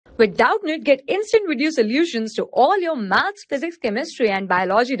With Doubtnut, get instant video solutions to all your maths, physics, chemistry, and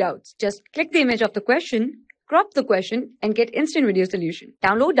biology doubts. Just click the image of the question, crop the question, and get instant video solution.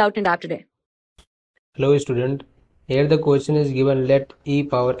 Download Doubtnut app today. Hello student, here the question is given: let e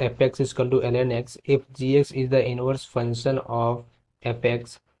power fx is equal to ln x if gx is the inverse function of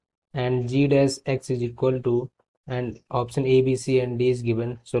fx and g dash x is equal to, and option a, b, c and d is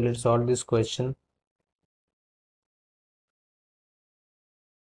given. So let's solve this question.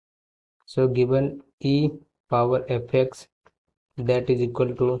 So given e power fx that is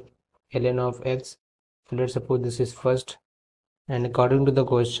equal to ln of x, so let's suppose this is first, and according to the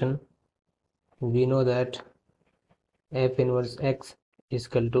question we know that f inverse x is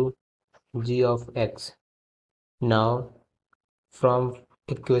equal to g of x. Now from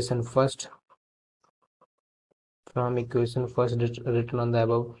equation first written on the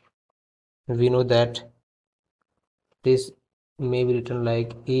above, we know that this may be written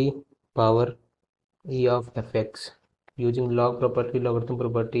like e power e of fx. Using logarithm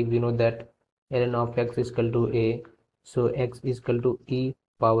property, we know that ln of x is equal to a, so x is equal to e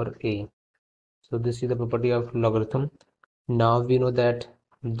power a. So this is the property of logarithm. Now we know that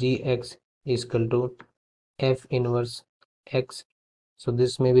gx is equal to f inverse x, so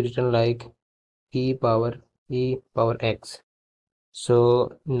this may be written like e power x.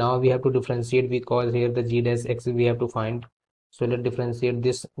 So now we have to differentiate, because here the g dash x we have to find. So let's differentiate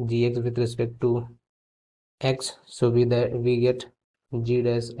this gx with respect to x. So we get g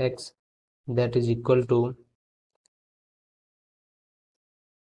dash x that is equal to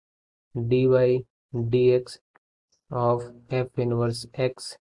dy dx of f inverse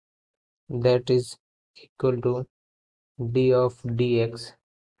x that is equal to d of dx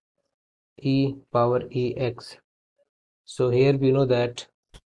e power ex. So here we know that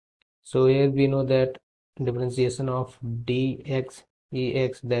differentiation of dx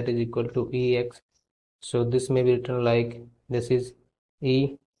ex that is equal to ex. So this may be written like this is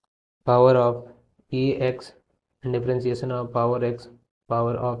e power of ex, and differentiation of power x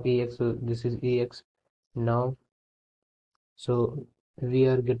power of ex, so this is ex. Now so we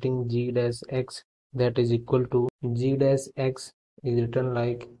are getting g dash x that is equal to g dash x is written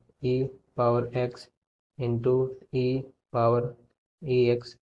like e power x into e power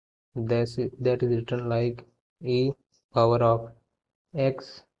ex, that is written like e power of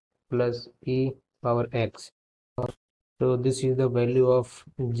x plus e power x. So this is the value of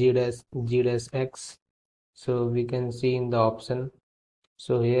g dash x. So we can see in the option.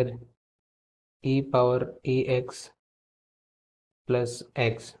 So here e power ex plus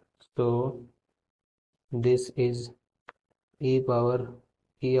x, so this is e power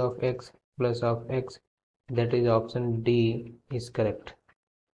e of x plus of x, that is option D is correct.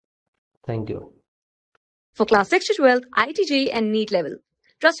 Thank you. For class 6 to 12, IIT JEE and NEET level.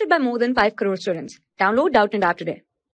 Trusted by more than 5 crore students. Download Doubtnut app today.